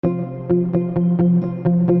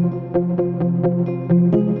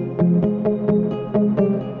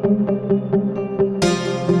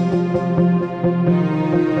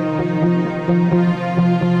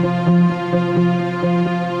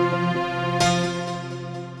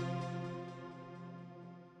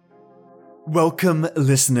Welcome,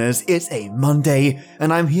 listeners. It's a Monday,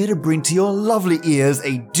 and I'm here to bring to your lovely ears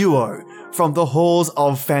a duo from the Halls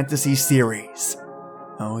of Fantasy series.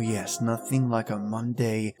 Oh yes, nothing like a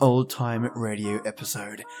Monday old-time radio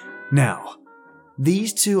episode. Now,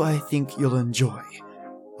 these two I think you'll enjoy.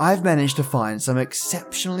 I've managed to find some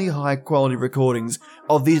exceptionally high-quality recordings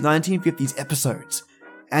of these 1950s episodes,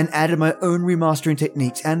 and added my own remastering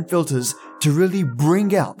techniques and filters to really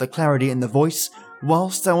bring out the clarity in the voice,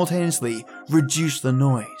 while simultaneously reduce the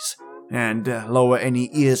noise, and lower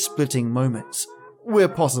any ear-splitting moments, where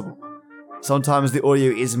possible. Sometimes the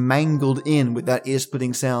audio is mangled in with that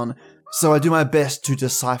ear-splitting sound, so I do my best to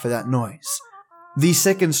decipher that noise. The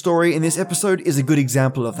second story in this episode is a good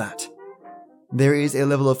example of that. There is a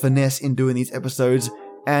level of finesse in doing these episodes,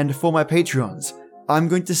 and for my Patreons, I'm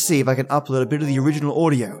going to see if I can upload a bit of the original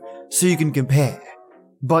audio so you can compare.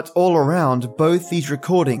 But all around, both these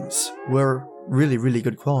recordings were really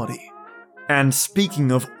good quality. And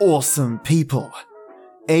speaking of awesome people,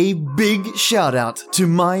 a big shout out to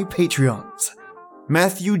my Patreons: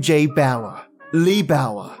 Matthew J. Bauer, Lee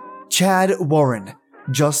Bauer, Chad Warren,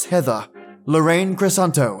 Just Heather, Lorraine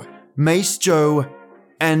Crisanto, Mace Joe,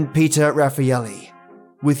 and Peter Raffaelli.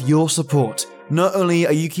 With your support, not only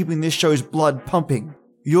are you keeping this show's blood pumping,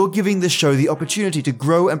 you're giving this show the opportunity to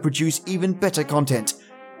grow and produce even better content.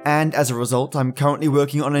 And as a result, I'm currently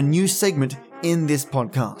working on a new segment in this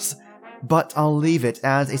podcast, but I'll leave it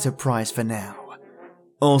as a surprise for now.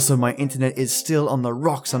 Also, my internet is still on the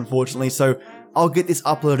rocks, unfortunately, so I'll get this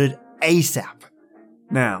uploaded ASAP.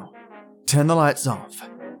 Now, turn the lights off,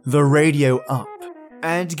 the radio up,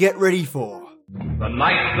 and get ready for The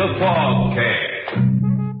Night the Fog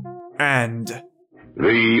Came. And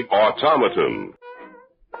The Automaton.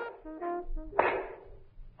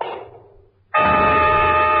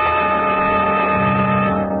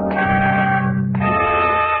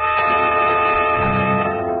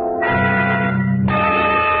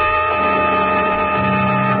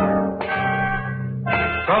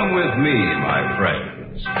 Come with me, my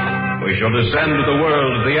friends. We shall descend to the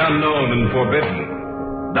world of the unknown and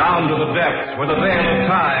forbidden, down to the depths where the veil of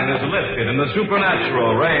time is lifted and the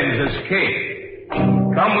supernatural reigns as king.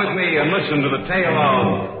 Come with me and listen to the tale of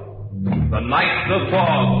The Night the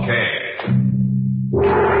Fog Came.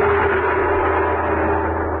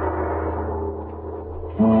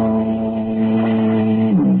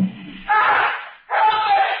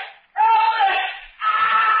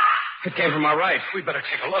 It came from our right. We'd better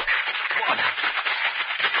take a look. Come on.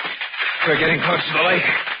 We're getting close to the lake.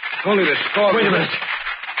 Only this fog. Wait a minute.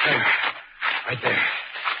 There. Right there.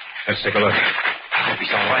 Let's take a look. I hope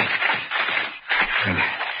he's all right. And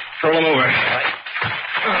throw him over.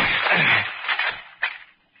 All right.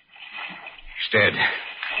 He's dead.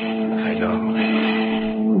 I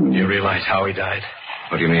know. Do you realize how he died?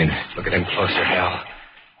 What do you mean? Look at him closer, Hal.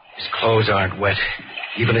 His clothes aren't wet.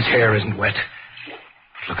 Even his hair isn't wet.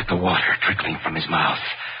 Look at the water trickling from his mouth.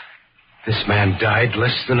 This man died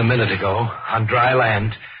less than a minute ago on dry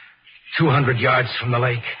land, 200 yards from the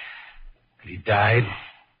lake. And he died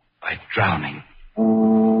by drowning.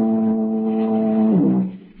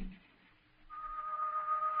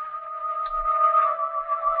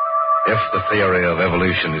 If the theory of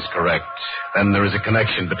evolution is correct, then there is a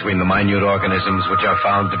connection between the minute organisms which are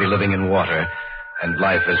found to be living in water and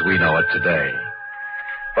life as we know it today.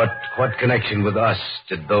 But what connection with us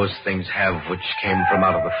did those things have which came from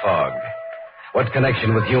out of the fog? What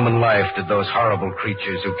connection with human life did those horrible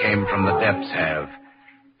creatures who came from the depths have?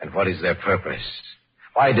 And what is their purpose?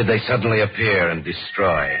 Why did they suddenly appear and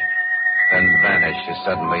destroy, then vanish as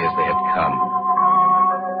suddenly as they had come?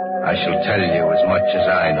 I shall tell you as much as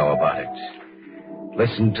I know about it.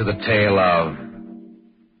 Listen to the tale of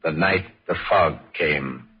The Night the Fog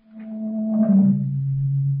Came.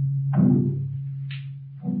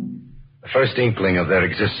 The first inkling of their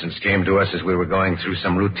existence came to us as we were going through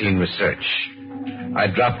some routine research. I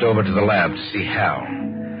dropped over to the lab to see Hal.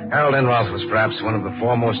 Harold Enroth was perhaps one of the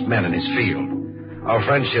foremost men in his field. Our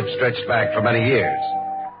friendship stretched back for many years.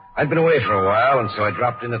 I'd been away for a while, and so I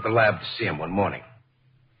dropped in at the lab to see him one morning.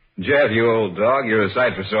 Jeff, you old dog, you're a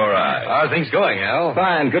sight for sore eyes. How are things going, Hal?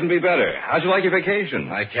 Fine, couldn't be better. How'd you like your vacation?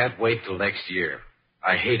 I can't wait till next year.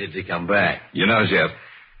 I hated to come back. You know, Jeff,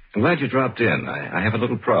 I'm glad you dropped in. I have a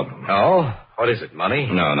little problem. Oh? What is it, money?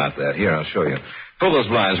 No, not that. Here, I'll show you. Pull those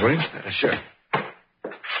blinds, will you? Sure.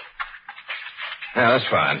 Yeah, that's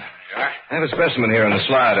fine. You are? I have a specimen here on the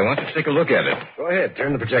slide. I want you to take a look at it. Go ahead.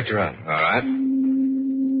 Turn the projector on. All right.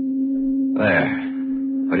 There.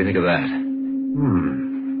 What do you think of that?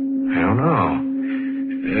 I don't know.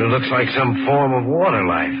 It looks like some form of water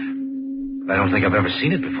life. I don't think I've ever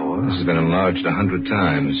seen it before. This has been enlarged 100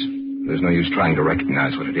 times. There's no use trying to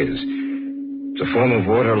recognize what it is. It's a form of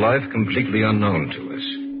water life completely unknown to us.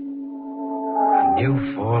 A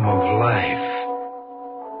new form of life.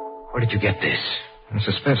 Where did you get this? It's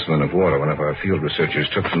a specimen of water one of our field researchers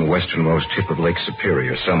took from the westernmost tip of Lake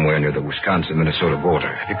Superior, somewhere near the Wisconsin-Minnesota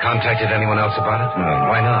border. Have you contacted anyone else about it? No.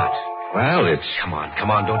 Why not? Well, it's... Come on.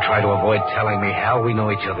 Don't try to avoid telling me, Hal. We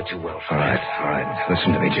know each other too well for that. All right.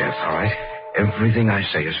 Listen to me, Jeff. All right. Everything I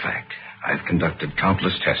say is fact. I've conducted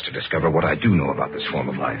countless tests to discover what I do know about this form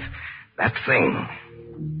of life. That thing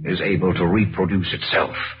is able to reproduce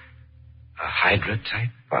itself. A hydra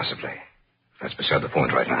type? Possibly. That's beside the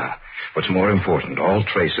point right now. What's more important, all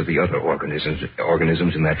trace of the other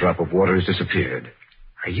organisms in that drop of water has disappeared.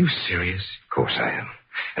 Are you serious? Of course I am.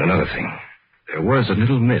 And another thing, there was a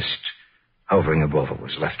little mist hovering above what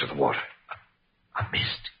was left of the water. A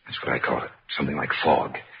mist? That's what I call it. Something like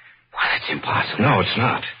fog. Why, that's impossible. No, it's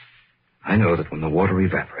not. I know that when the water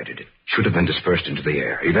evaporated, it should have been dispersed into the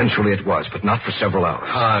air. Eventually it was, but not for several hours.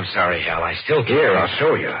 Oh, I'm sorry, Hal. I still can't... Here, I'll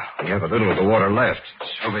show you. We have a little of the water left.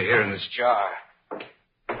 It's over here in this jar.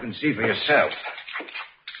 You can see for yourself.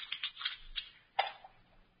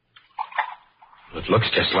 It looks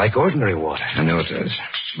just like ordinary water. I know it does.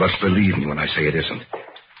 But believe me when I say it isn't.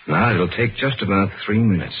 Now, it'll take just about 3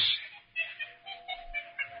 minutes.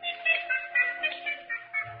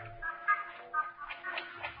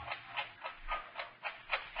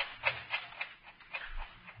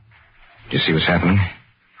 Do you see what's happening?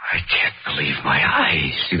 I can't believe my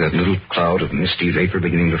eyes. See that little cloud of misty vapor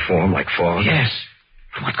beginning to form like fog? Yes.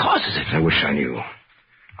 But what causes it? I wish I knew.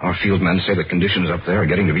 Our field men say the conditions up there are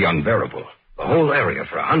getting to be unbearable. The whole area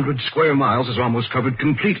for 100 square miles is almost covered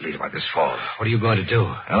completely by this fog. What are you going to do?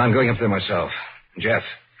 Well, I'm going up there myself. Jeff,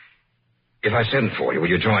 if I send for you, will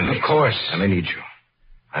you join me? Of course. I may need you.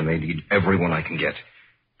 I may need everyone I can get.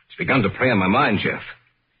 It's begun to prey on my mind, Jeff.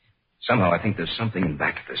 Somehow I think there's something in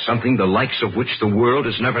back of this. Something the likes of which the world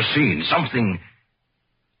has never seen. Something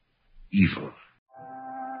evil.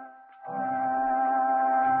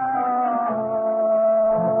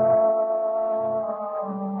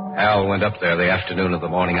 Hal went up there the afternoon of the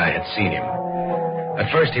morning I had seen him.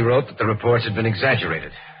 At first he wrote that the reports had been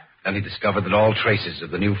exaggerated. Then he discovered that all traces of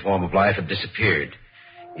the new form of life had disappeared.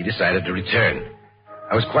 He decided to return.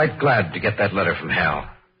 I was quite glad to get that letter from Hal.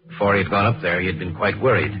 Before he had gone up there, he had been quite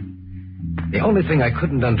worried. The only thing I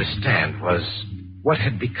couldn't understand was what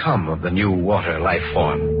had become of the new water life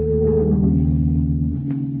form.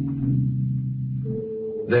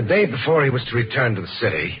 The day before he was to return to the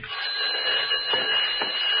city...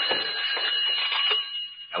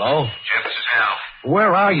 Hello? Jeff, this is Hal.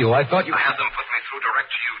 Where are you? I thought you... I had them put me through direct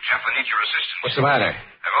to you, Jeff. I need your assistance. What's the matter?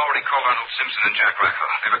 I've already called Arnold Simpson and Jack Rackel.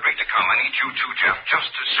 They've agreed to come. I need you too, Jeff,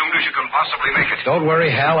 just as soon as you can possibly make it. Don't worry,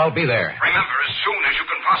 Hal. I'll be there. Remember, as soon as you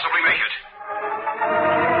can possibly make it.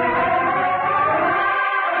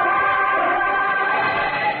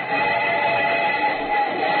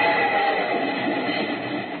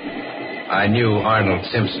 I knew Arnold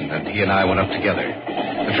Simpson, and he and I went up together.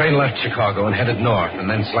 The train left Chicago and headed north, and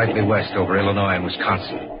then slightly west over Illinois and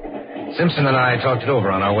Wisconsin. Simpson and I talked it over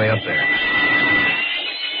on our way up there.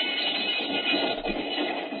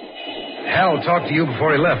 Hal talked to you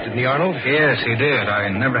before he left, didn't he, Arnold? Yes, he did. I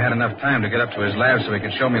never had enough time to get up to his lab so he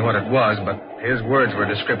could show me what it was, but his words were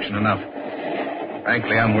description enough.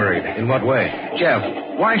 Frankly, I'm worried. In what way? Jeff,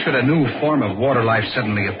 why should a new form of water life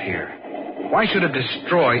suddenly appear? Why should it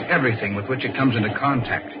destroy everything with which it comes into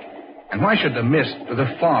contact? And why should the mist or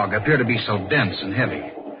the fog appear to be so dense and heavy?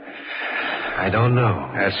 I don't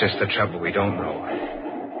know. That's just the trouble. We don't know.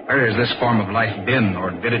 Where has this form of life been,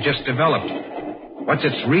 or did it just develop? What's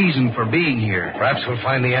its reason for being here? Perhaps we'll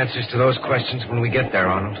find the answers to those questions when we get there,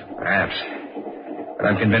 Arnold. Perhaps. But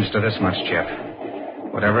I'm convinced of this much, Jeff.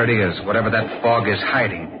 Whatever it is, whatever that fog is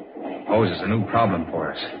hiding, poses a new problem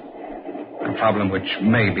for us. A problem which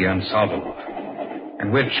may be unsolvable,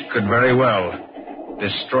 and which could very well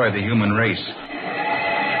destroy the human race.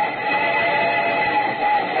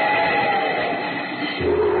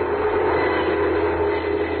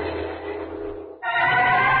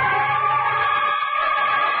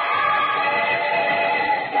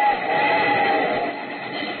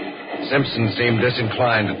 Simpson seemed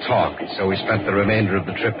disinclined to talk, and so we spent the remainder of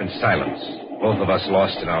the trip in silence, both of us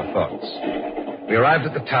lost in our thoughts. We arrived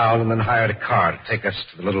at the town and then hired a car to take us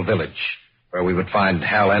to the little village, where we would find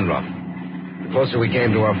Hal Enron. The closer we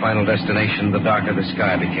came to our final destination, the darker the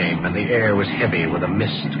sky became, and the air was heavy with a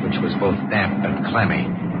mist which was both damp and clammy.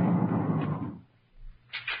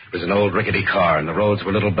 It was an old rickety car, and the roads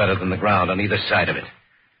were little better than the ground on either side of it.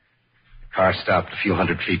 The car stopped a few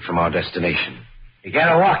hundred feet from our destination. You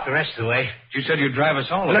gotta walk the rest of the way. You said you'd drive us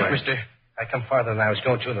all the way. Look, mister, I come farther than I was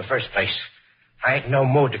going to in the first place. I ain't in no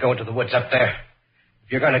mood to go into the woods up there.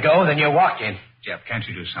 If you're gonna go, then you walk in. Jeff, can't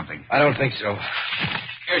you do something? I don't think so.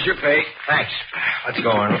 Here's your pay. Thanks. Let's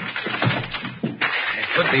go, Arnold. It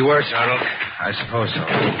could be worse, Arnold. I suppose so.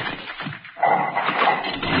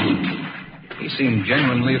 He seemed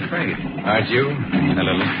genuinely afraid. Aren't you? A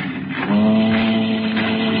little.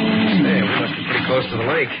 Hey, we must be pretty close to the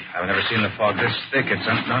lake. I've never seen the fog this thick. It's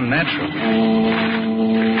unnatural.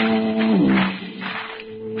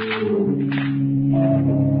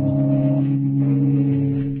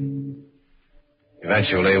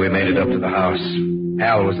 Eventually, we made it up to the house.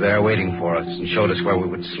 Hal was there waiting for us and showed us where we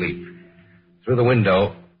would sleep. Through the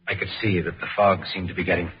window, I could see that the fog seemed to be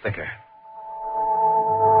getting thicker.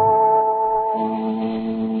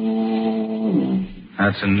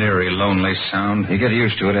 That's an eerie, lonely sound. You get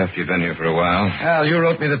used to it after you've been here for a while. Hal, you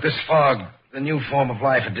wrote me that this fog, the new form of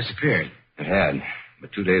life, had disappeared. It had.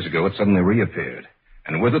 But 2 days ago, it suddenly reappeared.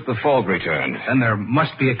 And with it, the fog returned. Then there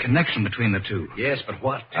must be a connection between the two. Yes, but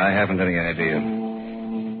what? I haven't any idea.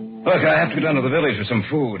 Look, I have to go down to the village for some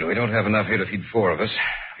food. We don't have enough here to feed 4 of us.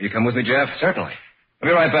 You come with me, Jeff? Certainly. I'll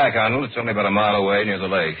be right back, Arnold. It's only about a mile away near the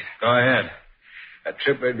lake. Go ahead. That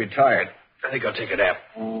trip made me tired. I think I'll take a nap.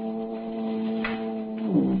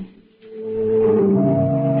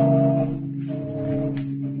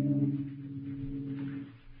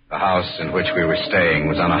 The house in which we were staying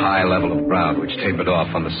was on a high level of ground which tapered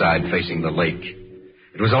off on the side facing the lake.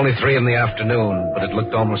 It was only 3 p.m, but it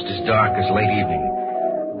looked almost as dark as late evening.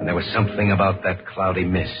 And there was something about that cloudy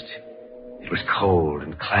mist. It was cold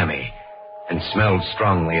and clammy and smelled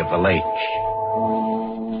strongly of the lake.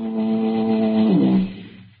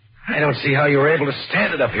 I don't see how you were able to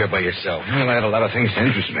stand it up here by yourself. Well, I had a lot of things to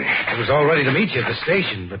interest me. I was all ready to meet you at the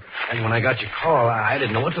station, but then when I got your call, I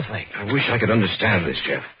didn't know what to think. I wish I could understand this,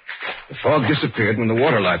 Jeff. The fog disappeared when the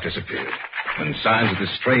water life disappeared. When signs of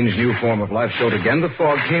this strange new form of life showed again, the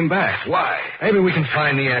fog came back. Why? Maybe we can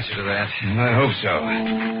find the answer to that. I hope so.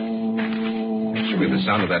 Actually, the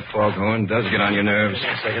sound of that foghorn does get on your nerves.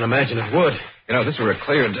 Yes, I can imagine it would. You know, if this were a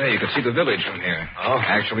clear day, you could see the village from here. Oh?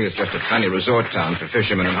 Actually, it's just a tiny resort town for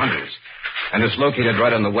fishermen and hunters. And it's located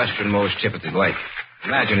right on the westernmost tip of the lake.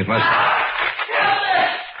 Imagine it must...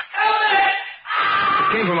 It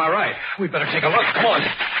came from our right. We'd better take a look. Come on.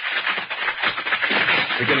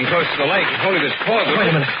 We're getting close to the lake. If only this fog... Wait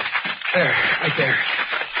a minute. There, right there.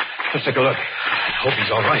 Let's take a look. I hope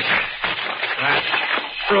he's all right. All right.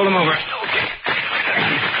 Roll him over. Okay.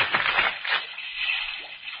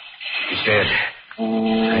 He's dead.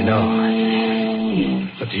 I know.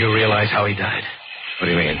 But do you realize how he died? What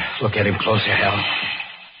do you mean? Look at him closer, Hal.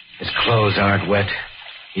 His clothes aren't wet.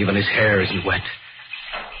 Even his hair isn't wet.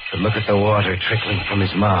 But look at the water trickling from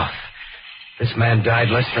his mouth. This man died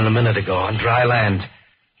less than a minute ago on dry land,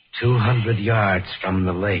 200 yards from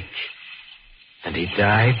the lake. And he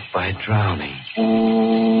died by drowning.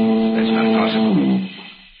 That's not possible.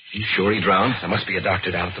 You sure he drowned? There must be a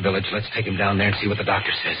doctor down at the village. Let's take him down there and see what the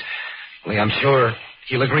doctor says. Only I'm sure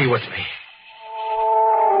he'll agree with me.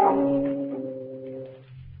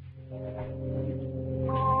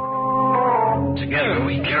 Together,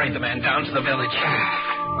 we carried the man down to the village.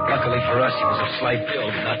 Luckily for us, he was of slight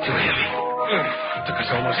build, not too heavy. It took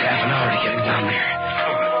us almost half an hour to get him down there.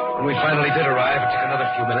 When we finally did arrive, it took another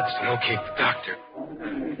few minutes to locate the doctor.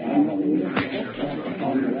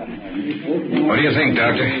 What do you think,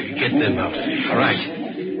 Doctor? Get them out. All right.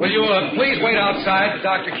 Will you please wait outside? The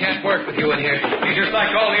doctor can't work with you in here. He's just like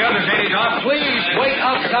all the others, ain't he, Doc? Please wait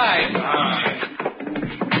outside.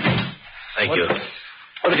 Thank you.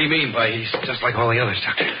 What did he mean by he's just like all the others,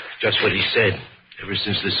 Doctor? Just what he said. Ever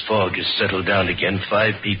since this fog has settled down again,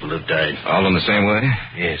 5 people have died. All in the same way?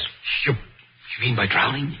 Yes. You mean by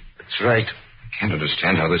drowning? That's right. I can't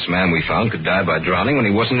understand how this man we found could die by drowning when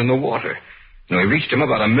he wasn't in the water. You know, we reached him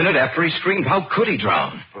about a minute after he screamed. How could he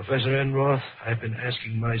drown? Professor Enroth, I've been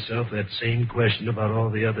asking myself that same question about all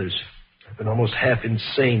the others. I've been almost half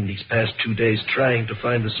insane these past 2 days trying to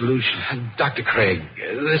find the solution. Dr. Craig,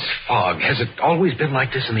 this fog, has it always been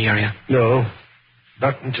like this in the area? No.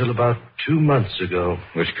 Not until about 2 months ago.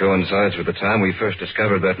 Which coincides with the time we first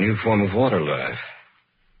discovered that new form of water life.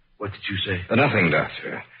 What did you say? Nothing,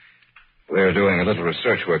 Doctor. We're doing a little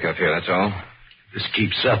research work up here, that's all. This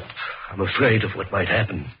keeps up. I'm afraid of what might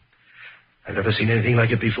happen. I've never seen anything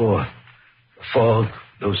like it before. The fog,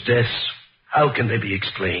 those deaths, how can they be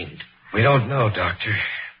explained? We don't know, Doctor.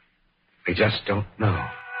 We just don't know.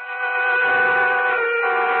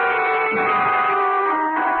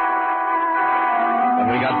 When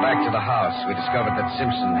we got back to the house, we discovered that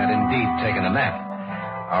Simpson had indeed taken a nap.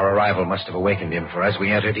 Our arrival must have awakened him, for as we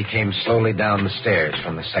entered, he came slowly down the stairs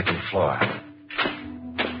from the second floor.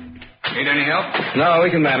 Need any help? No, we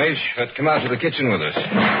can manage. But come out to the kitchen with us.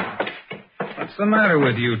 What's the matter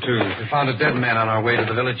with you two? We found a dead man on our way to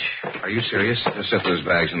the village. Are you serious? Just set those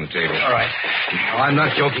bags on the table. All right. No, I'm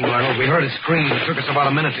not joking, Arnold. We heard his scream. It took us about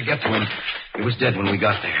a minute to get to him. He was dead when we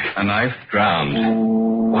got there. A knife?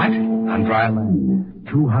 Drowned. What? On dry land,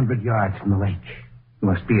 200 yards from the lake. You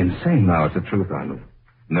must be insane. No, it's the truth, Arnold.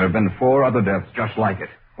 And there have been 4 other deaths just like it.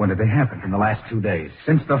 When did they happen? In the last 2 days,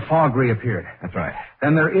 since the fog reappeared. That's right.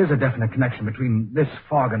 Then there is a definite connection between this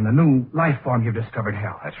fog and the new life form you've discovered,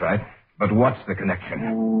 Hal. That's right. But what's the connection?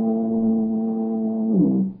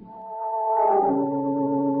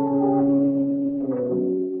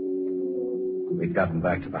 We'd gotten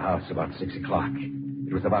back to the house about 6 o'clock.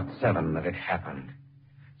 It was about 7 that it happened.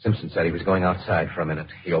 Simpson said he was going outside for a minute.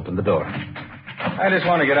 He opened the door. I just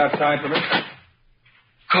want to get outside for a minute.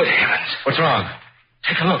 Good heavens. What's wrong?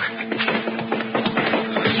 Take a look.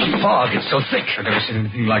 Fog, it's so thick. I've never seen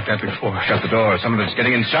anything like that before. Shut the door. Some of it's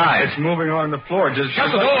getting inside. It's moving on the floor. Just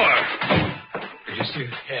Shut the door! Did you see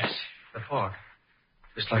it? Yes. The fog.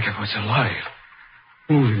 Just like it was alive.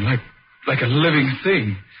 Moving like a living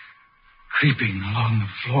thing. Creeping along the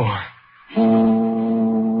floor.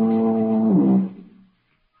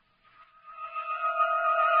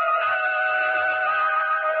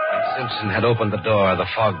 When Simpson had opened the door, the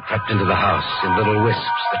fog crept into the house in little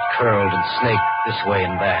wisps that curled and snaked this way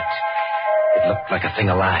and that. It looked like a thing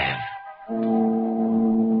alive.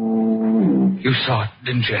 You saw it,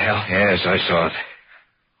 didn't you, Hal? Yes, I saw it.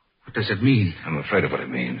 What does it mean? I'm afraid of what it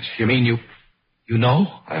means. You mean you know?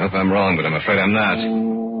 I hope I'm wrong, but I'm afraid I'm not.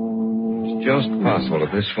 It's just possible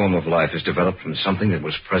that this form of life is developed from something that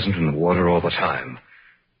was present in the water all the time.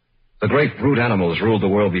 The great brute animals ruled the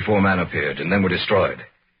world before man appeared and then were destroyed.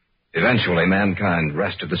 Eventually, mankind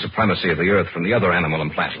wrested the supremacy of the earth from the other animal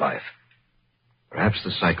and plant life. Perhaps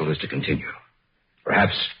the cycle is to continue.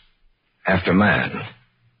 Perhaps, after man,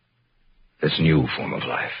 this new form of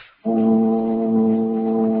life.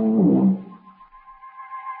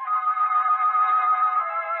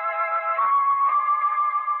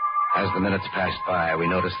 As the minutes passed by, we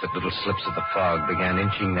noticed that little slips of the fog began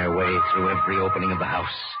inching their way through every opening of the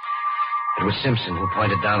house. It was Simpson who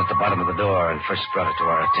pointed down at the bottom of the door and first brought it to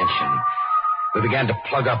our attention. We began to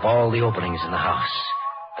plug up all the openings in the house.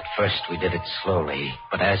 At first, we did it slowly,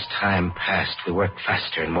 but as time passed, we worked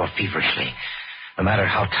faster and more feverishly. No matter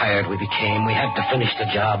how tired we became, we had to finish the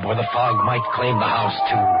job, or the fog might claim the house,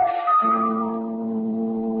 too.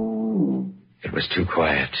 It was too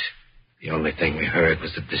quiet. The only thing we heard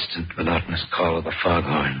was the distant, monotonous call of the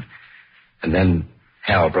foghorn. And then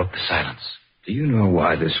Hal broke the silence. Do you know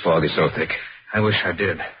why this fog is so thick? I wish I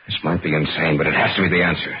did. This might be insane, but it has to be the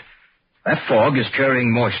answer. That fog is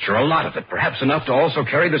carrying moisture, a lot of it, perhaps enough to also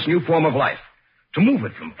carry this new form of life. To move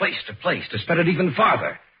it from place to place, to spread it even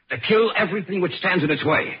farther. To kill everything which stands in its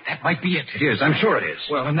way. That might be it. It is, I'm sure it is.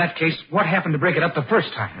 Well, in that case, what happened to break it up the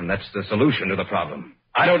first time? And that's the solution to the problem.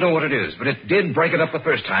 I don't know what it is, but it did break it up the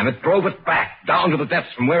first time. It drove it back, down to the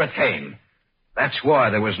depths from where it came. That's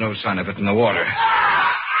why there was no sign of it in the water.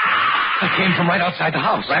 It came from right outside the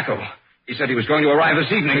house. Racco. He said he was going to arrive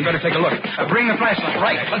this evening. We better take a look. Bring the flashlight.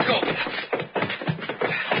 Right, let's go.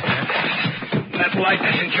 That light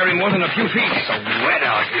doesn't carry more than a few feet. It's so wet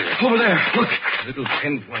out here. Over there. Look. Little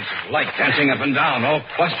pinpoints of light dancing up and down, all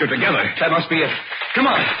clustered together. That must be it. Come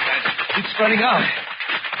on. It's spreading out.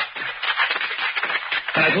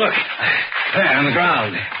 Guys, look. There, on the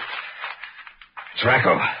ground. It's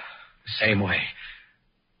Racco. The same way.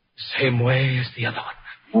 Same way as the other one.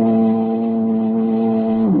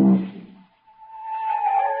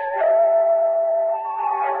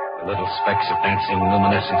 The little specks of dancing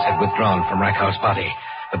luminescence had withdrawn from Racco's body,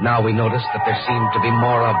 but now we noticed that there seemed to be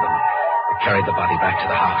more of them. We carried the body back to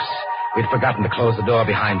the house. We'd forgotten to close the door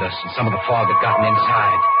behind us, and some of the fog had gotten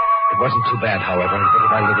inside. It wasn't too bad, however.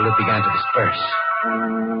 Little by little, it began to disperse.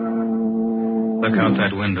 Look out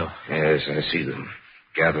that window. Yes, I see them.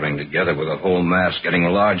 Gathering together with a whole mass, getting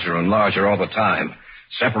larger and larger all the time.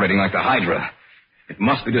 Separating like the Hydra. It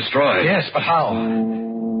must be destroyed. Yes, but how?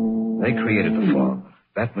 They created the fog.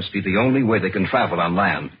 That must be the only way they can travel on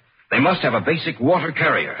land. They must have a basic water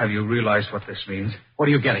carrier. Have you realized what this means? What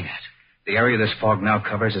are you getting at? The area this fog now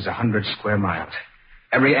covers is 100 square miles.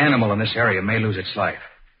 Every animal in this area may lose its life.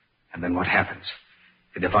 And then what happens?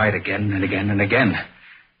 They divide again and again and again.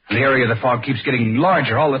 And the area of the fog keeps getting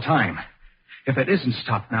larger all the time. If it isn't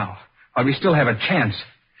stopped now, while we still have a chance,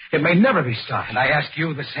 it may never be stopped. And I ask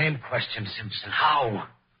you the same question, Simpson. How?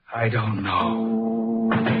 I don't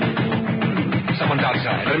know. Someone armed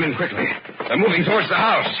outside. Let him in quickly. They're moving towards the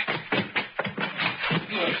house.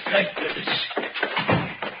 Thank goodness.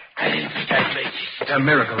 I didn't think I'd make it. It's a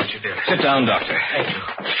miracle that you did. Sit down, Doctor. Thank you.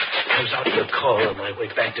 I was out on a call on my way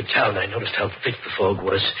back to town. I noticed how thick the fog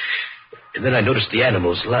was. And then I noticed the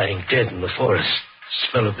animals lying dead in the forest. The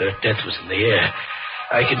smell of their death was in the air.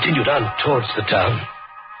 I continued on towards the town.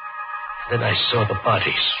 Then I saw the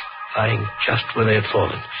bodies lying just where they had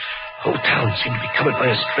fallen. The whole town seemed to be covered by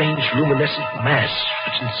a strange luminescent mass,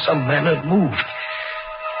 which in some manner moved.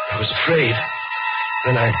 I was afraid.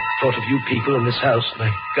 Then I thought of you people in this house, and I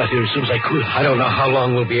got here as soon as I could. I don't know how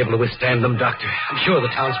long we'll be able to withstand them, Doctor. I'm sure the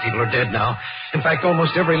townspeople are dead now. In fact,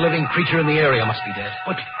 almost every living creature in the area must be dead.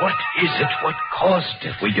 But what is it? What caused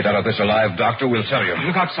it? If we get out of this alive, Doctor, we'll tell you.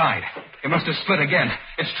 Look outside. It must have split again.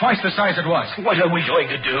 It's twice the size it was. What are we going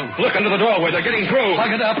to do? Look into the doorway. They're getting through.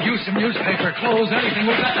 Plug it up. Use some newspaper, clothes, anything.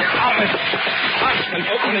 We've got to stop it. Constant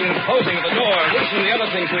opening and closing of the door. Loosen the other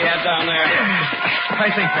things we had down there.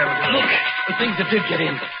 I think that'll do. Look, the things that did get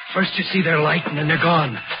in. First you see their light, and then they're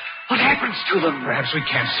gone. What happens to them? Perhaps we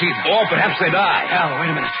can't see them. Or perhaps they die. Hal,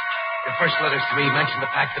 wait a minute. Your first letters to me mentioned the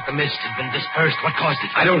fact that the mist had been dispersed. What caused it?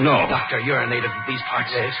 I don't know. Doctor, you're a native of these parts.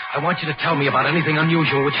 Yes. I want you to tell me about anything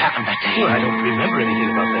unusual which happened that day. Well, I don't remember anything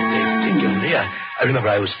about that day particularly. I remember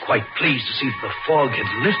I was quite pleased to see that the fog had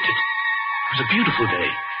lifted. It was a beautiful day.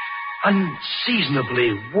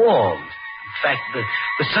 Unseasonably warm. In fact,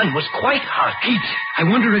 the sun was quite hot. Heat. I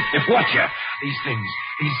wonder if what, Jeff? These things,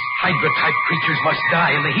 these Hydra-type creatures must die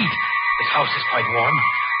in the heat. This house is quite warm.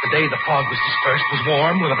 The day the fog was dispersed was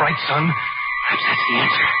warm with a bright sun. Perhaps that's the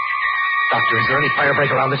answer. Doctor, is there any fire break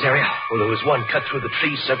around this area? Well, there was one cut through the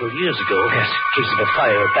trees several years ago. Yes. In case of a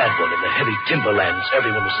fire, a bad one, in the heavy timberlands.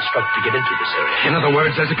 Everyone was instructed to get into this area. In other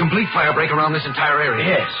words, there's a complete fire break around this entire area.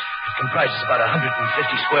 Yes. It comprises about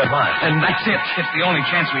 150 square miles. And that's it. It's the only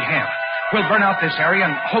chance we have. We'll burn out this area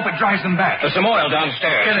and hope it drives them back. There's some oil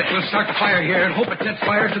downstairs. Get it. We'll start the fire here and hope it sets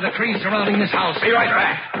fire to the trees surrounding this house. Be right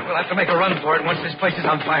back. We'll have to make a run for it once this place is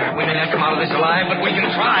on fire. We may not come out of this alive, but we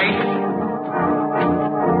can try.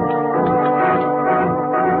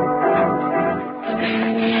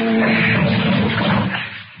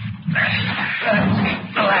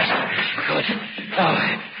 The last one. Good. Now,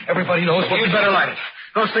 everybody knows what... You'd better light it.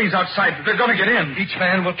 Those things outside, they're going to get in. Each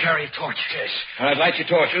man will carry a torch. Yes. All right, light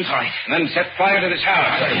your torches. All right. And then set fire to this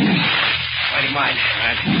house. Lighting mine. All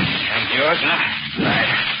right. And yours, now. All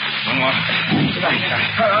right. One more.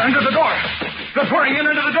 Under the door. They're pouring in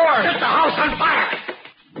under the door. Set the house on fire.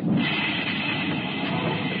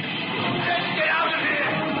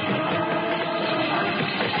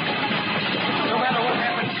 No matter what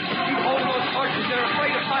happens, keep holding those torches. They're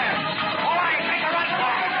afraid of fire. All right, make a run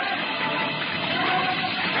for it.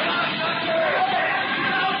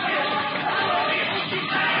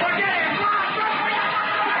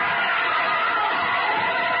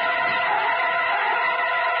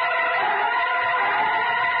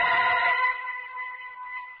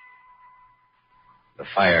 The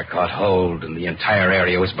fire caught hold, and the entire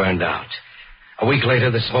area was burned out. A week later,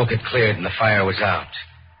 the smoke had cleared, and the fire was out.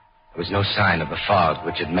 There was no sign of the fog,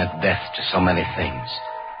 which had meant death to so many things.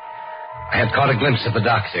 I had caught a glimpse of the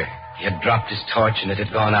doctor. He had dropped his torch, and it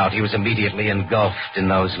had gone out. He was immediately engulfed in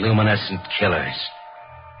those luminescent killers.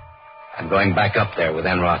 I'm going back up there with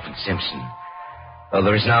Enroth and Simpson. Though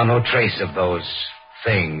there is now no trace of those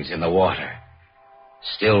things in the water,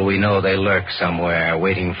 still we know they lurk somewhere,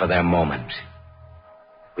 waiting for their moment.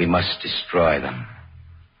 We must destroy them,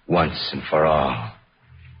 once and for all,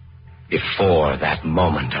 before that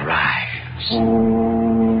moment arrives.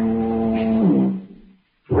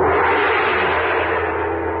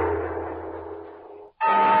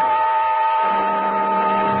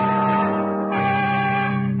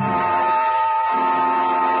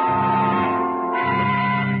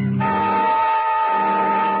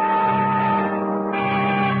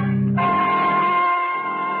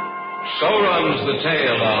 So runs the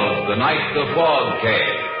tale of The Night the Fog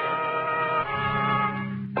Came.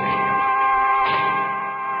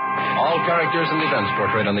 All characters and events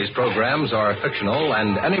portrayed on these programs are fictional,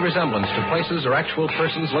 and any resemblance to places or actual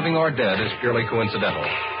persons living or dead is purely coincidental.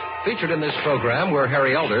 Featured in this program were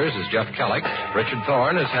Harry Elders as Jeff Kellick, Richard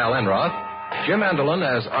Thorne as Hal Enroth, Jim Andelin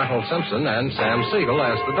as Arnold Simpson, and Sam Siegel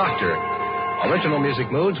as the Doctor. Original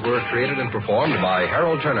music moods were created and performed by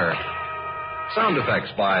Harold Turner. Sound effects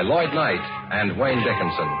by Lloyd Knight and Wayne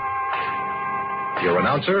Dickinson. Your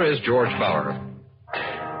announcer is George Bauer.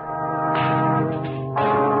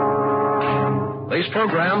 These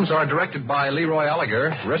programs are directed by Leroy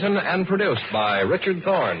Alliger, written and produced by Richard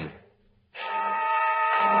Thorne.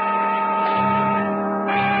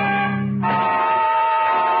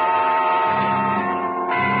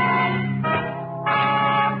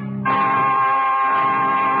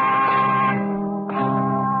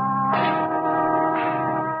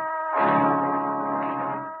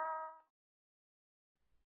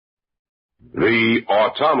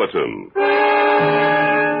 Automaton.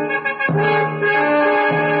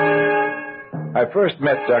 I first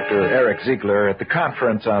met Dr. Eric Ziegler at the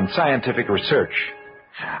conference on scientific research.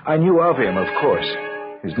 I knew of him, of course.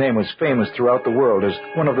 His name was famous throughout the world as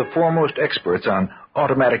one of the foremost experts on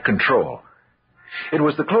automatic control. It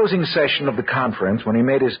was the closing session of the conference when he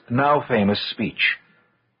made his now famous speech.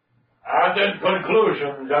 And in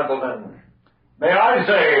conclusion, gentlemen, may I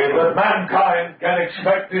say that mankind can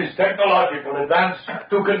expect his technological advance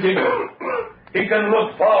to continue. He can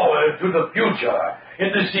look forward to the future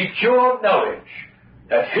in the secure knowledge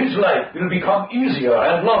that his life will become easier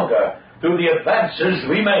and longer through the advances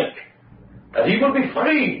we make. That he will be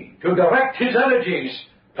free to direct his energies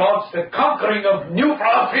towards the conquering of new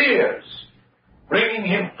frontiers, bringing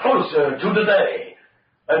him closer to the day,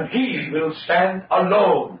 and he will stand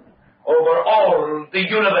alone over all the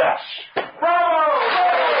universe. Bravo!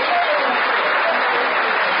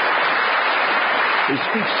 His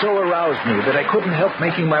speech so aroused me that I couldn't help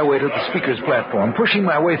making my way to the speaker's platform, pushing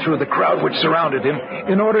my way through the crowd which surrounded him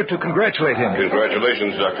in order to congratulate him.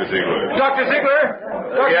 Congratulations, Dr. Ziegler. Dr. Ziegler?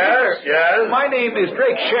 Yes? My name is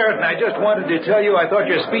Drake Sheridan. I just wanted to tell you I thought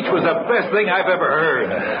your speech was the best thing I've ever heard.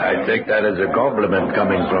 I take that as a compliment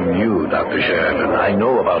coming from you, Dr. Sheridan. I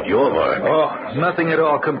know about your work. Oh, nothing at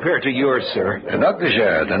all compared to yours, sir. Dr.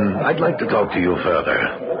 Sheridan, I'd like to talk to you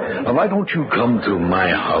further. Why don't you come to my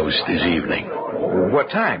house this evening? What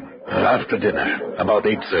time? After dinner, about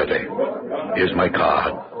 8:30. Here's my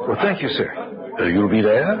card. Well, thank you, sir. You'll be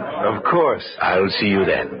there? Of course. I'll see you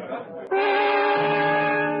then.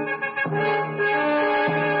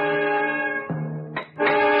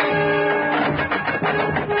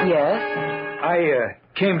 Yes? I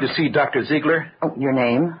came to see Dr. Ziegler. Oh, your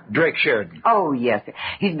name? Drake Sheridan. Oh, yes.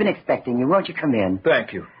 He's been expecting you. Won't you come in?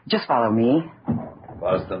 Thank you. Just follow me.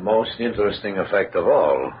 Was the most interesting effect of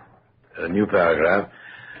all. A new paragraph.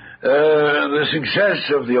 The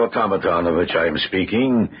success of the automaton of which I am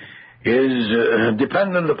speaking is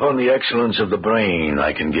dependent upon the excellence of the brain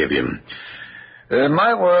I can give him.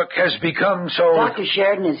 My work has become so... Dr.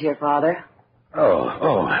 Sheridan is here, Father.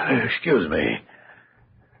 Oh, excuse me.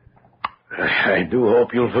 I do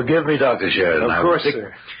hope you'll forgive me, Dr. Sheridan. Of course,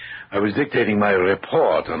 sir. I was dictating my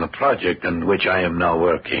report on a project on which I am now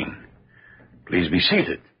working. Please be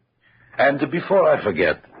seated. And before I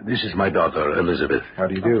forget, this is my daughter, Elizabeth. How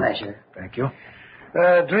do you do? A pleasure. Thank you.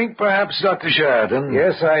 Drink perhaps, Dr. Sheridan?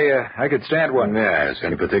 Yes, I could stand one. Yes.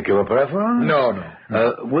 Any particular preference? No.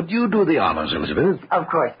 Would you do the honors, Elizabeth? Of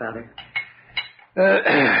course, Father.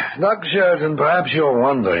 Dr. Sheridan, perhaps you're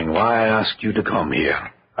wondering why I asked you to come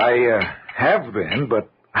here. I have been, but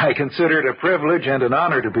I consider it a privilege and an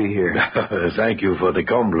honor to be here. Thank you for the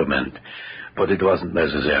compliment, but it wasn't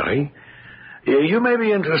necessary. You may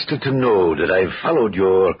be interested to know that I've followed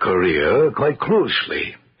your career quite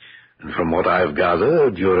closely. And from what I've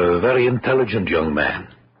gathered, you're a very intelligent young man.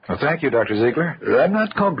 Well, thank you, Dr. Ziegler. I'm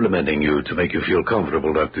not complimenting you to make you feel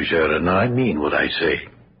comfortable, Dr. Sheridan. I mean what I say.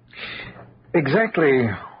 Exactly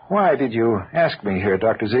why did you ask me here,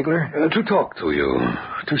 Dr. Ziegler? To talk to you,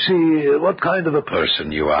 to see what kind of a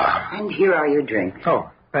person you are. And here are your drinks.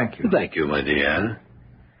 Oh, thank you. Thank you, my dear.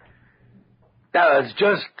 That's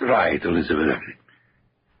just right, Elizabeth.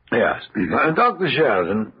 Yes. Dr.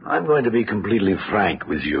 Sheridan, I'm going to be completely frank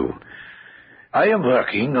with you. I am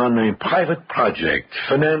working on a private project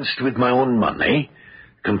financed with my own money,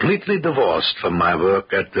 completely divorced from my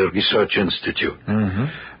work at the Research Institute.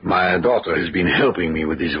 Mm-hmm. My daughter has been helping me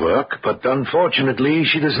with this work, but unfortunately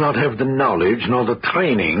she does not have the knowledge nor the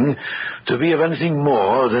training to be of anything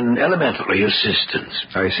more than elementary assistance.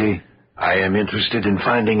 I see. I am interested in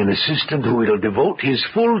finding an assistant who will devote his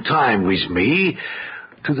full time with me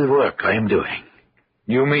to the work I am doing.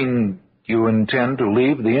 You mean you intend to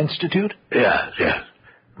leave the Institute? Yes.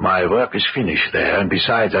 My work is finished there, and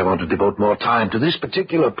besides, I want to devote more time to this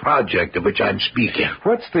particular project of which I'm speaking.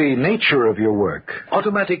 What's the nature of your work?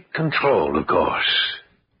 Automatic control, of course.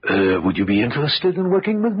 Would you be interested in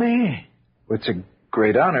working with me? It's a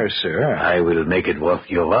great honor, sir. I will make it worth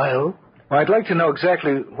your while. Well, I'd like to know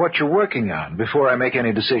exactly what you're working on before I make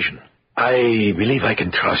any decision. I believe I can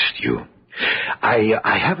trust you.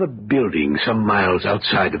 I have a building some miles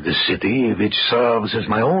outside of the city which serves as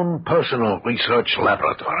my own personal research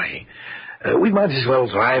laboratory. We might as well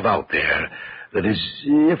drive out there. That is,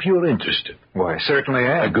 if you're interested. Why, certainly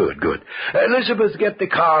am. Good. Elizabeth, get the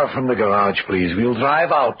car from the garage, please. We'll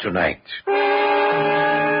drive out tonight.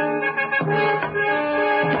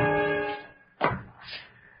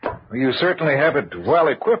 You certainly have it well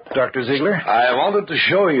equipped, Dr. Ziegler. I wanted to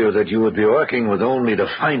show you that you would be working with only the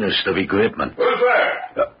finest of equipment. Who's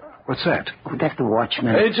there? What's that? Oh, that's the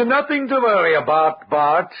watchman. It's nothing to worry about,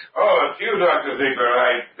 Bart. Oh, it's you, Dr. Ziegler.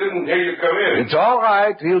 I didn't hear you come in. It's all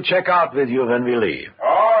right. He'll check out with you when we leave.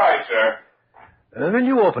 All right, sir. Will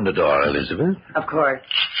you open the door, Elizabeth? Of course.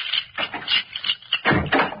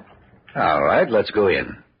 All right, let's go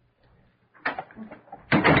in.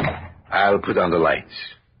 I'll put on the lights.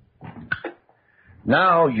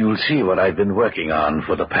 Now you'll see what I've been working on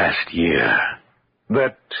for the past year.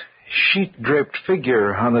 That sheet-draped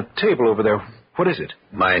figure on the table over there, what is it?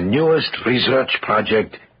 My newest research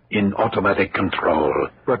project in automatic control.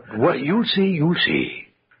 But what you'll see.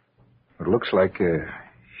 It looks like a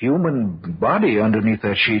human body underneath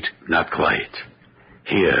that sheet. Not quite.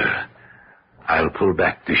 Here, I'll pull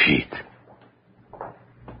back the sheet.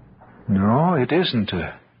 No, it isn't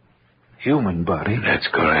a human body. That's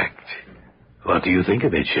correct. What do you think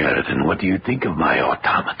of it, Sheridan? What do you think of my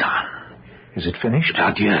automaton? Is it finished?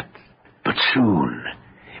 Not yet, but soon,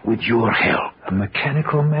 with your help. A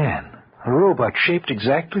mechanical man. A robot shaped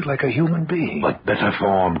exactly like a human being. What better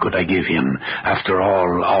form could I give him? After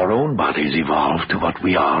all, our own bodies evolved to what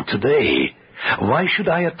we are today. Why should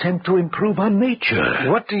I attempt to improve on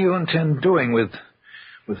nature? What do you intend doing with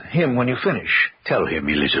him when you finish? Tell him,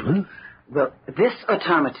 Elizabeth. Well, this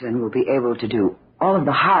automaton will be able to do all of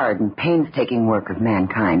the hard and painstaking work of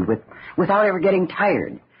mankind without ever getting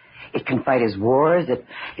tired. It can fight his wars.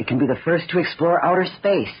 It can be the first to explore outer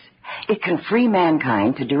space. It can free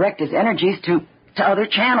mankind to direct his energies to other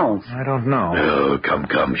channels. I don't know. Oh, come,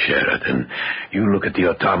 Sheridan. You look at the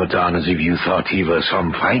automaton as if you thought he was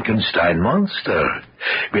some Frankenstein monster.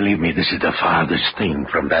 Believe me, this is the farthest thing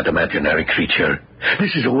from that imaginary creature.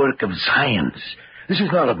 This is a work of science. This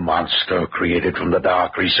is not a monster created from the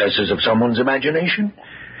dark recesses of someone's imagination.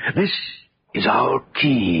 This is our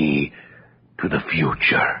key to the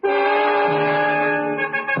future.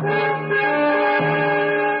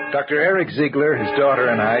 Dr. Eric Ziegler, his daughter,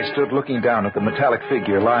 and I stood looking down at the metallic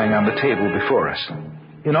figure lying on the table before us.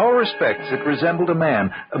 In all respects, it resembled a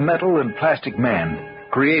man, a metal and plastic man,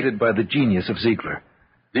 created by the genius of Ziegler.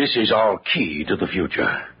 This is our key to the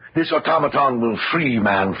future. This automaton will free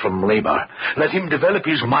man from labor. Let him develop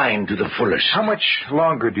his mind to the fullest. How much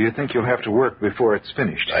longer do you think you'll have to work before it's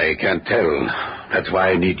finished? I can't tell. That's why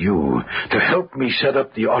I need you to help me set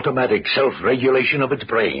up the automatic self-regulation of its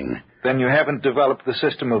brain. Then you haven't developed the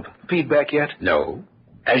system of feedback yet? No.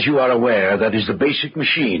 As you are aware, that is the basic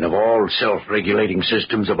machine of all self-regulating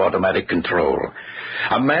systems of automatic control.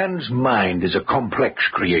 A man's mind is a complex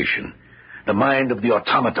creation. The mind of the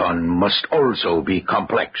automaton must also be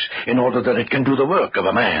complex in order that it can do the work of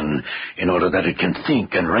a man, in order that it can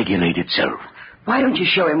think and regulate itself. Why don't you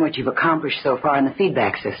show him what you've accomplished so far in the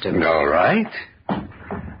feedback system? All right.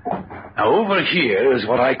 Now, over here is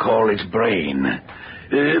what I call its brain.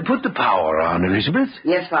 Put the power on, Elizabeth.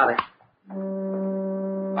 Yes, Father.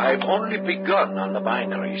 I've only begun on the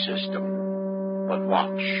binary system. But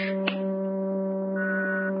watch.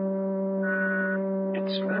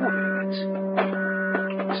 It's moving.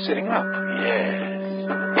 It's sitting up. Yes.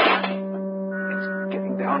 It's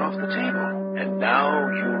getting down off the table. And now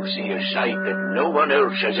you'll see a sight that no one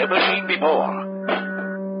else has ever seen before.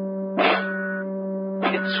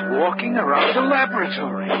 It's walking around the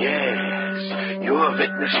laboratory. Yes. You're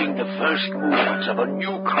witnessing the first movements of a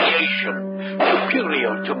new creation,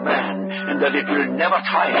 superior to man, and that it will never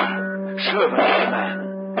tire, servant to man.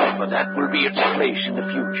 For that will be its place in the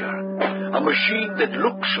future. A machine that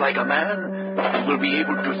looks like a man and will be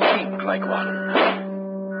able to think like one.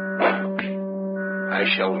 I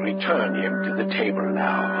shall return him to the table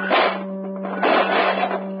now.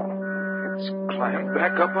 It's climbed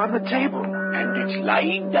back up on the table, and it's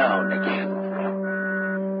lying down again.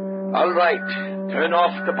 All right, turn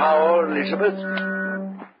off the power, Elizabeth.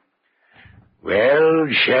 Well,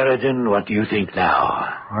 Sheridan, what do you think now?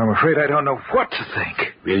 I'm afraid I don't know what to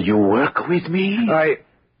think. Will you work with me?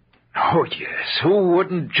 Oh, yes. Who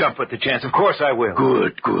wouldn't jump at the chance? Of course I will.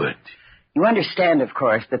 Good. You understand, of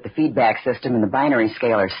course, that the feedback system and the binary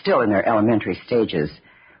scale are still in their elementary stages.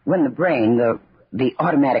 When the brain, the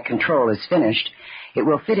automatic control is finished, it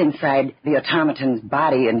will fit inside the automaton's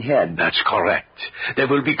body and head. That's correct. There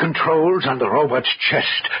will be controls on the robot's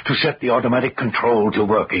chest to set the automatic control to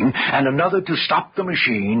working, and another to stop the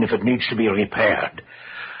machine if it needs to be repaired.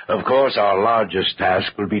 Of course, our largest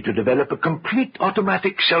task will be to develop a complete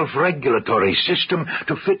automatic self-regulatory system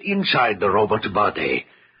to fit inside the robot's body.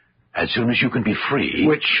 As soon as you can be free...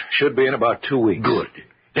 Which should be in about 2 weeks. Good.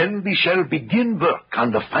 Then we shall begin work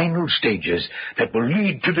on the final stages that will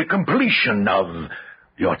lead to the completion of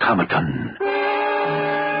the automaton.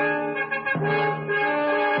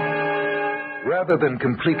 Rather than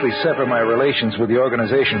completely sever my relations with the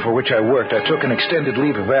organization for which I worked, I took an extended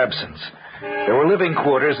leave of absence. There were living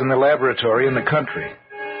quarters in the laboratory in the country.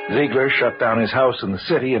 Ziegler shut down his house in the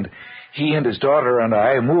city, and he and his daughter and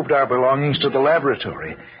I moved our belongings to the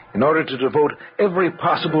laboratory in order to devote every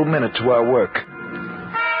possible minute to our work.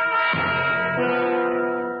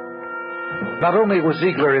 Not only was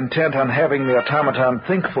Ziegler intent on having the automaton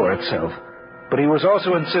think for itself, but he was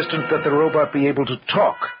also insistent that the robot be able to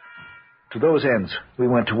talk. To those ends, we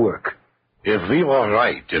went to work. If we were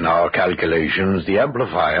right in our calculations, the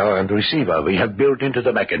amplifier and receiver we have built into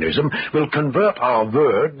the mechanism will convert our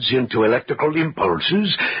words into electrical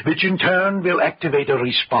impulses, which in turn will activate a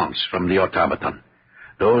response from the automaton.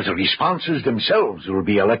 Those responses themselves will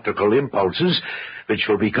be electrical impulses, which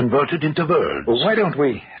will be converted into words. Well, why don't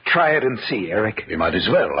we try it and see, Eric? We might as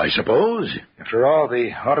well, I suppose. After all,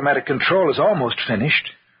 the automatic control is almost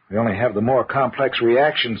finished. We only have the more complex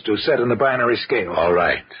reactions to set in the binary scale. All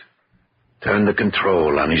right. Turn the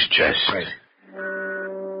control on his chest. Right.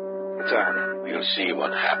 It's on. We'll see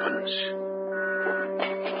what happens.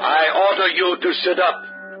 I order you to sit up.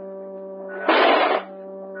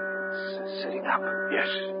 Sitting up? Yes.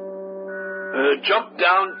 Jump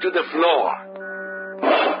down to the floor.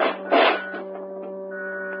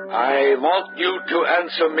 I want you to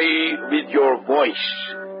answer me with your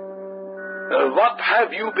voice. What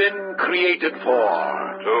have you been created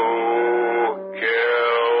for? To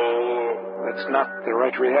kill. That's not the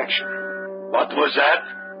right reaction. What was that?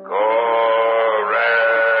 Correction.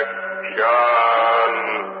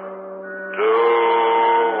 To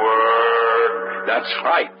work. That's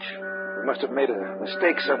right. We must have made a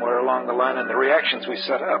mistake somewhere along the line in the reactions we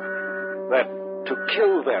set up. That to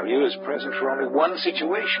kill value is present for only one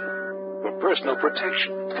situation, for personal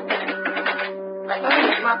protection.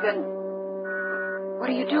 Automaton, what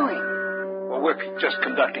are you doing? Well, we're just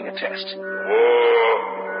conducting a test. Woman.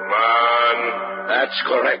 That's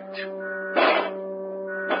correct.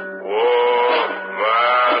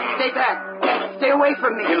 Woman. Stay back. Stay away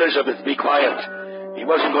from me. Elizabeth, be quiet. He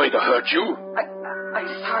wasn't going to hurt you. I'm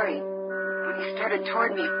sorry. When he started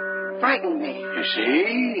toward me, it frightened me. You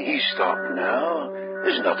see, he's stopped now.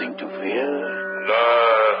 There's nothing to fear.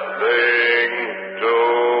 Nothing to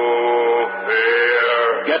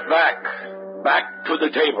fear. Get back. Back to the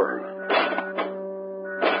table.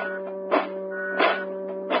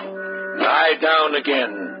 Lie down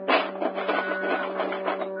again.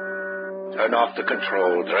 Turn off the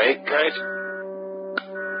control, Drake. Right?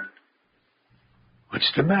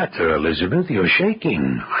 What's the matter, Elizabeth? You're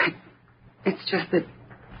shaking. It's just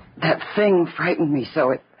that thing frightened me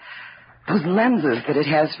so. Those lenses that it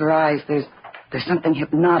has for eyes, there's something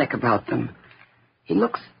hypnotic about them. He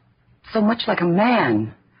looks so much like a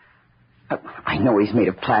man. I know he's made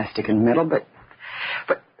of plastic and metal, but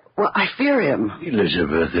well, I fear him.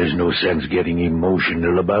 Elizabeth, there's no sense getting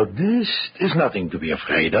emotional about this. There's nothing to be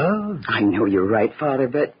afraid of. I know you're right, Father,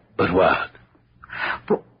 but... But what?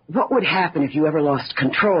 But what would happen if you ever lost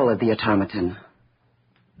control of the automaton?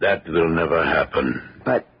 That will never happen.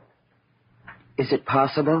 But is it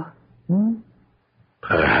possible?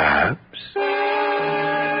 Perhaps.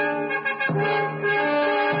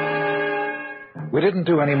 We didn't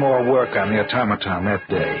do any more work on the automaton that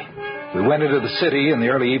day. We went into the city in the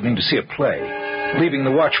early evening to see a play, leaving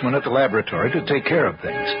the watchman at the laboratory to take care of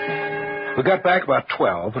things. We got back about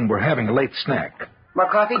 12 and were having a late snack. More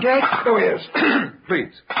coffee, Drake? Oh, yes.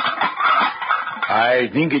 Please. I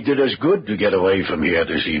think it did us good to get away from here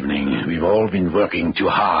this evening. We've all been working too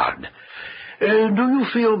hard. Do you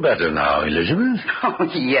feel better now, Elizabeth? Oh,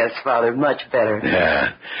 yes, Father, much better.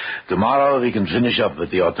 Yeah. Tomorrow we can finish up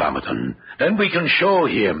with the automaton. Then we can show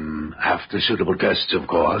him, after suitable tests, of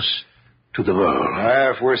course, to the world.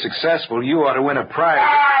 If we're successful, you ought to win a prize.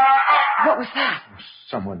 What was that?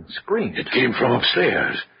 Someone screamed. It came from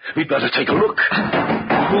upstairs. We'd better take a look.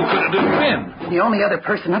 Who could it have been? The only other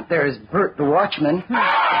person up there is Bert, the watchman.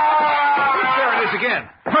 There it is again.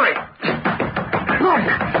 Hurry. Look,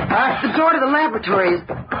 the door to the laboratory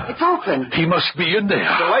it's open. He must be in there.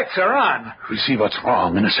 The lights are on. We'll see what's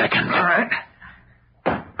wrong in a second. All right.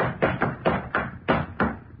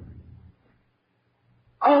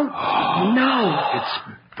 Oh, no. It's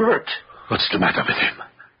Bert. What's the matter with him?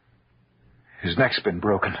 His neck's been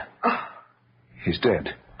broken. Oh. He's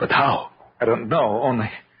dead. But how? I don't know,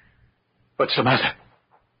 only... What's the matter?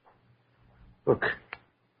 Look,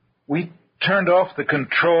 we turned off the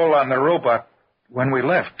control on the robot when we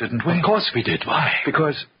left, didn't we? Of course we did. Why?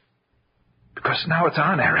 Because now it's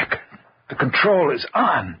on, Eric. The control is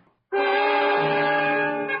on.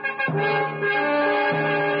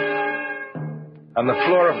 On the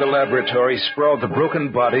floor of the laboratory sprawled the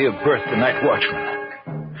broken body of Bert, the night watchman.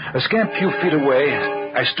 A scant few feet away,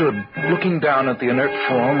 I stood looking down at the inert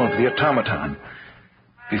form of the automaton.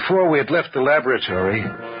 Before we had left the laboratory,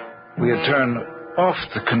 we had turned off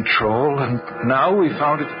the control, and now we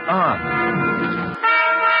found it on.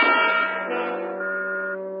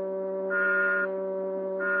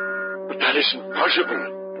 But that isn't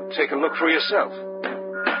possible. Take a look for yourself.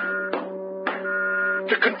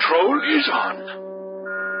 The control is on.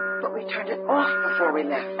 But we turned it off before we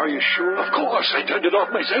left. Are you sure? Of course, I turned it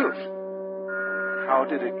off myself. How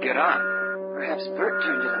did it get on? Perhaps Bert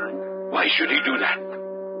turned it on. Why should he do that?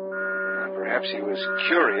 Perhaps he was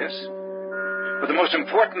curious. But the most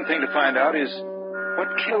important thing to find out is what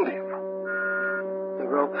killed him. The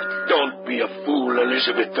robot. Don't be a fool,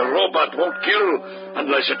 Elizabeth. The robot won't kill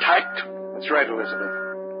unless attacked. That's right, Elizabeth.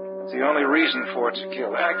 It's the only reason for it to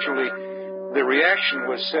kill. Actually, the reaction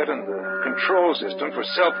was set in the control system for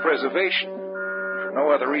self-preservation. For no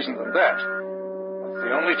other reason than that. It's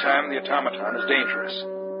the only time the automaton is dangerous.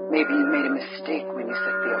 Maybe you made a mistake when you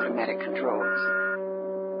set the automatic controls.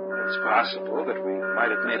 It's possible that we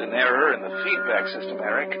might have made an error in the feedback system,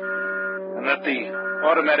 Eric, and that the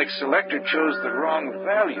automatic selector chose the wrong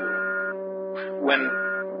value. When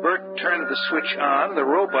Bert turned the switch on, the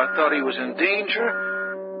robot thought he was in danger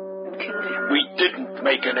and killed him. We didn't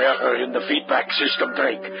make an error in the feedback system,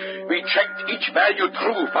 Drake. We checked each value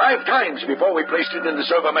through 5 times before we placed it in the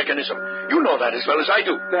servo mechanism. You know that as well as I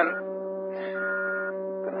do. Then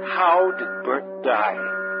how did Bert die?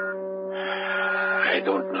 I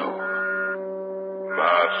don't know.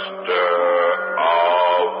 Master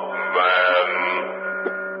of Men.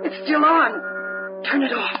 It's still on. Turn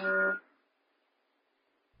it off.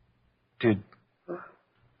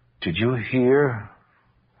 Did you hear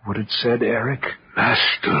what it said, Eric?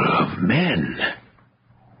 Master of Men.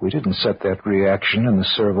 We didn't set that reaction in the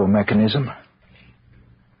servo mechanism.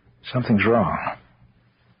 Something's wrong.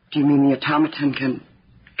 Do you mean the automaton can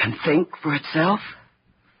think for itself?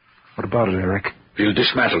 What about it, Eric? We'll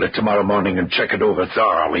dismantle it tomorrow morning and check it over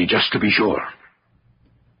thoroughly, just to be sure.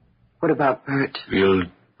 What about Bert? We'll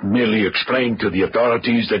merely explain to the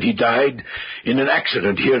authorities that he died in an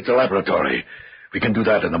accident here at the laboratory. We can do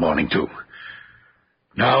that in the morning, too.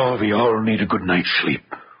 Now we all need a good night's sleep.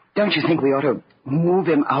 Don't you think we ought to move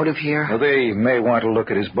him out of here? Well, they may want to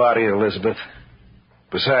look at his body, Elizabeth.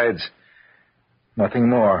 Besides, nothing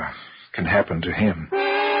more can happen to him.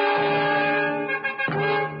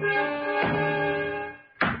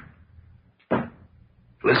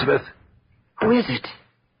 Elizabeth? Who is it?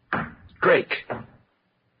 Drake.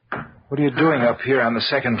 What are you doing up here on the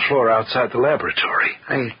second floor outside the laboratory?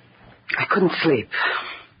 I couldn't sleep.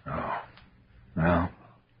 Oh. Well,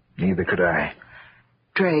 neither could I.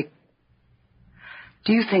 Drake,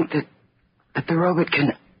 do you think that the robot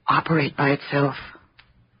can operate by itself?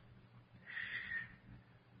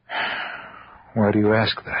 Why do you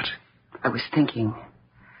ask that? I was thinking,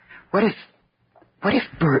 what if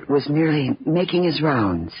Bert was merely making his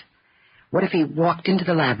rounds? What if he walked into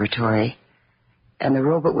the laboratory and the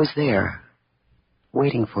robot was there,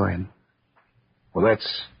 waiting for him? Well,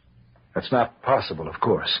 that's not possible, of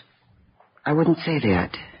course. I wouldn't say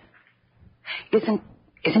that. Isn't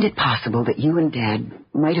it possible that you and Dad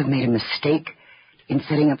might have made a mistake in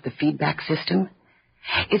setting up the feedback system?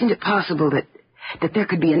 Isn't it possible that there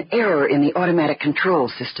could be an error in the automatic control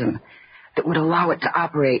system that would allow it to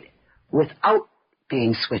operate without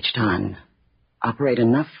being switched on? Operate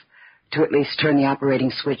enough to at least turn the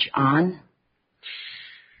operating switch on?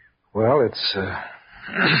 Well,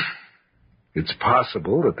 it's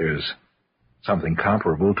possible that there's something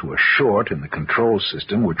comparable to a short in the control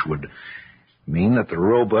system, which would mean that the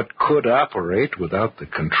robot could operate without the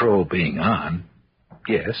control being on.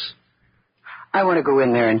 Yes. I want to go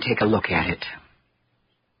in there and take a look at it.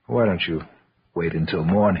 Why don't you wait until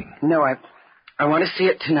morning? No, I want to see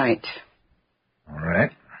it tonight. All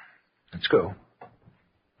right. Let's go.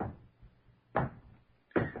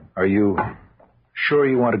 Are you sure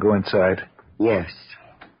you want to go inside? Yes.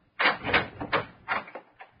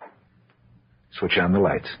 Switch on the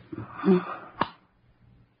lights. Mm-hmm.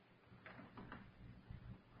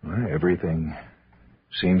 Well, everything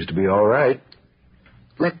seems to be all right.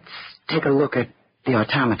 Let's take a look at the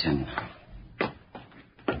automaton.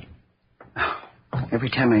 Every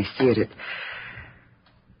time I see it,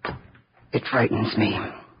 it frightens me.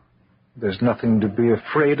 There's nothing to be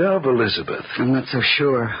afraid of, Elizabeth. I'm not so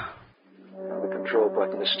sure. The control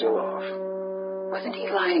button is still off. Wasn't he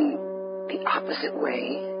lying the opposite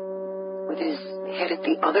way, with his head at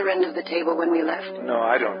the other end of the table when we left? No,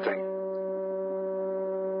 I don't think.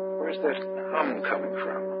 Where's that hum coming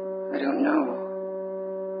from? I don't know.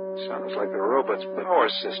 Sounds like the robot's power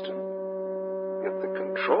system. Yet the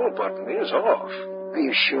control button is off. Are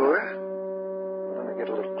you sure? Let me get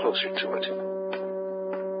a little closer to it.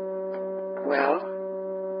 Well?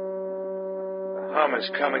 The hum is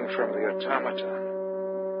coming from the automaton.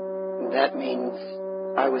 That means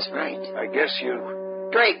I was right. I guess you...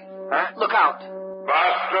 Drake! Huh? Look out!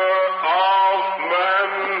 Master of men!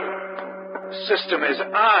 The system is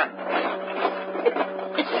on.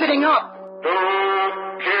 It's sitting up! To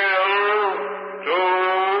kill!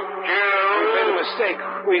 We made a mistake.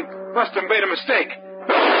 We must have made a mistake.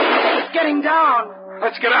 It's getting down!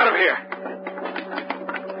 Let's get out of here.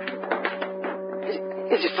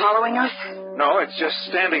 Is it following us? No, it's just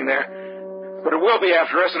standing there. But it will be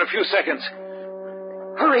after us in a few seconds.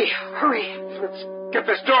 Hurry! Let's get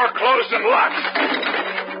this door closed and locked.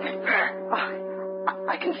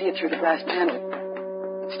 I can see it through the glass panel.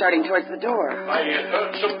 It's starting towards the door. I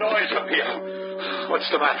heard some noise up here. What's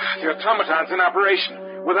the matter? The automaton's in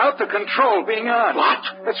operation, without the control being on. What?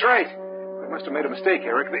 That's right. We must have made a mistake,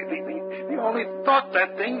 Eric. The only thought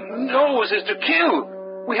that thing knows is to kill.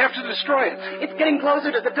 We have to destroy it. It's getting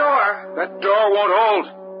closer to the door. That door won't hold.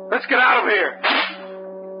 Let's get out of here.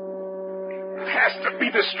 It has to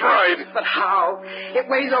be destroyed. But how? It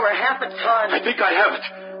weighs over half a ton. I think I have it.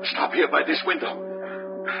 Stop here by this window.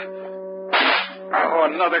 Oh,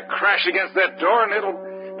 another crash against that door and it'll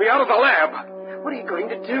be out of the lab. What are you going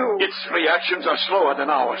to do? Its reactions are slower than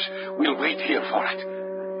ours. We'll wait here for it.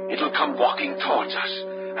 It'll come walking towards us.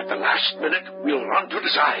 At the last minute, we'll run to the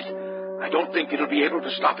side. I don't think it'll be able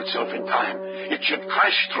to stop itself in time. It should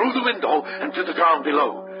crash through the window and to the ground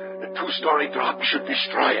below. The two-story drop should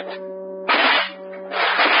destroy it.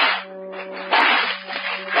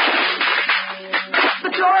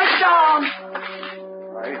 The door's down!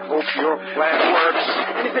 I hope your plan works.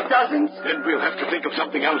 And if it doesn't? Then we'll have to think of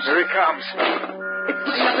something else. Here it comes. It's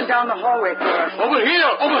slipping up and down the hallway for us. Over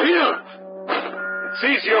here! Over here! It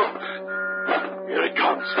sees you. Here it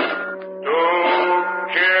comes. To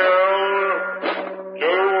kill.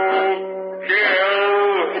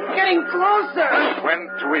 It's getting closer. When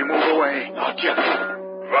do we move away? Not yet.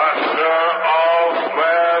 Master of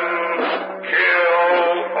men,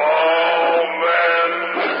 kill all men.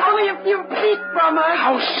 Only a few feet from us.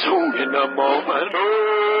 How soon? In a moment. To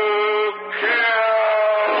kill.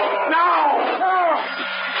 Now!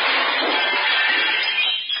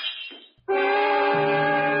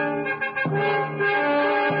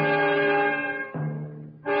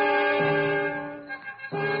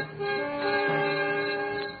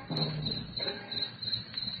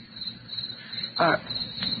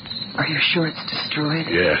 Are you sure it's destroyed?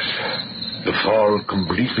 Yes. The fall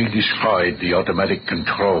completely destroyed the automatic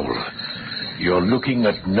control. You're looking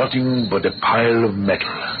at nothing but a pile of metal.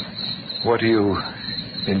 What do you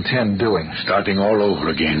intend doing? Starting all over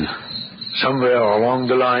again. Somewhere along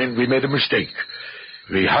the line, we made a mistake.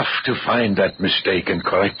 We have to find that mistake and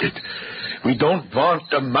correct it. We don't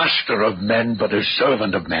want a master of men, but a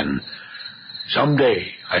servant of men.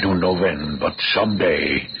 Someday, I don't know when, but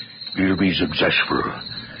someday, we'll be successful.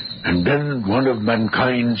 And then one of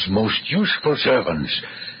mankind's most useful servants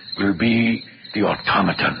will be the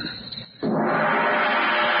automaton.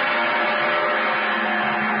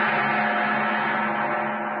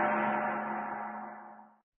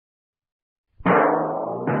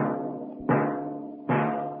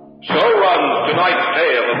 So runs tonight's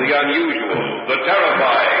tale of the unusual, the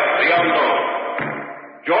terrifying, the unknown.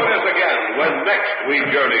 Join us again when next we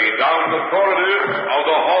journey down the corridors of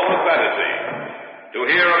the Hall of Fantasy to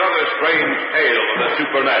hear another strange tale of the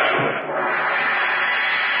supernatural.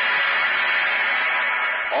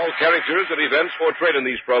 All characters and events portrayed in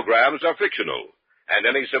these programs are fictional, and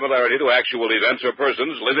any similarity to actual events or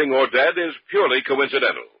persons, living or dead, is purely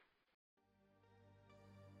coincidental.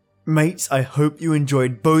 Mates, I hope you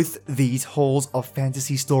enjoyed both these Halls of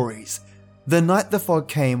Fantasy stories. The Night the Fog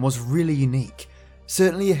Came was really unique,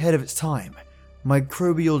 certainly ahead of its time.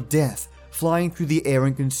 Microbial death flying through the air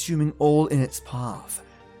and consuming all in its path.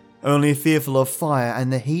 Only fearful of fire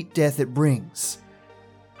and the heat death it brings.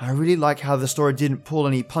 I really like how the story didn't pull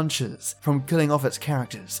any punches from killing off its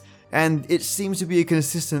characters, and it seems to be a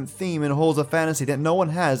consistent theme in Halls of Fantasy that no one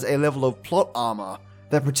has a level of plot armor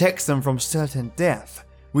that protects them from certain death.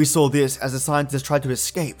 We saw this as the scientist tried to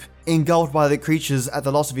escape, engulfed by the creatures at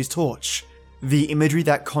the loss of his torch. The imagery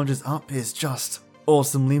that conjures up is just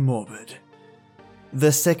awesomely morbid.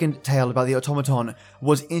 The second tale about the automaton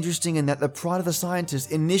was interesting in that the pride of the scientist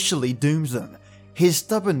initially dooms them. His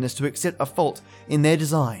stubbornness to accept a fault in their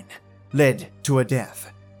design led to a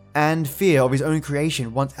death, and fear of his own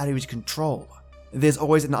creation once out of his control. There's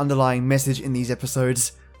always an underlying message in these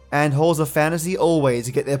episodes. and Halls of Fantasy always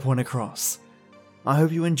get their point across. I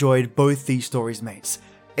hope you enjoyed both these stories, mates.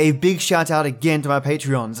 A big shout out again to my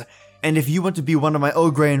Patreons, and if you want to be one of my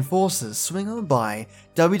Earl Grey enforcers, swing on by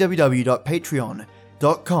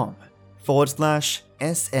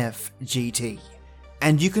www.patreon.com/SFGT,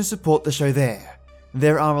 and you can support the show there.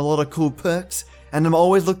 There are a lot of cool perks, and I'm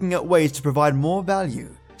always looking at ways to provide more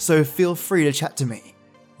value, so feel free to chat to me.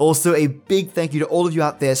 Also, a big thank you to all of you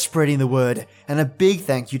out there spreading the word, and a big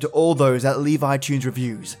thank you to all those that leave iTunes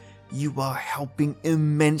reviews. You are helping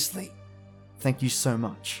immensely. Thank you so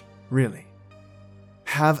much, really.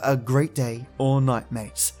 Have a great day or night,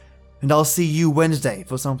 mates, and I'll see you Wednesday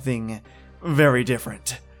for something very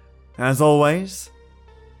different. As always,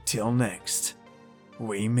 till next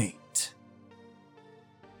we meet.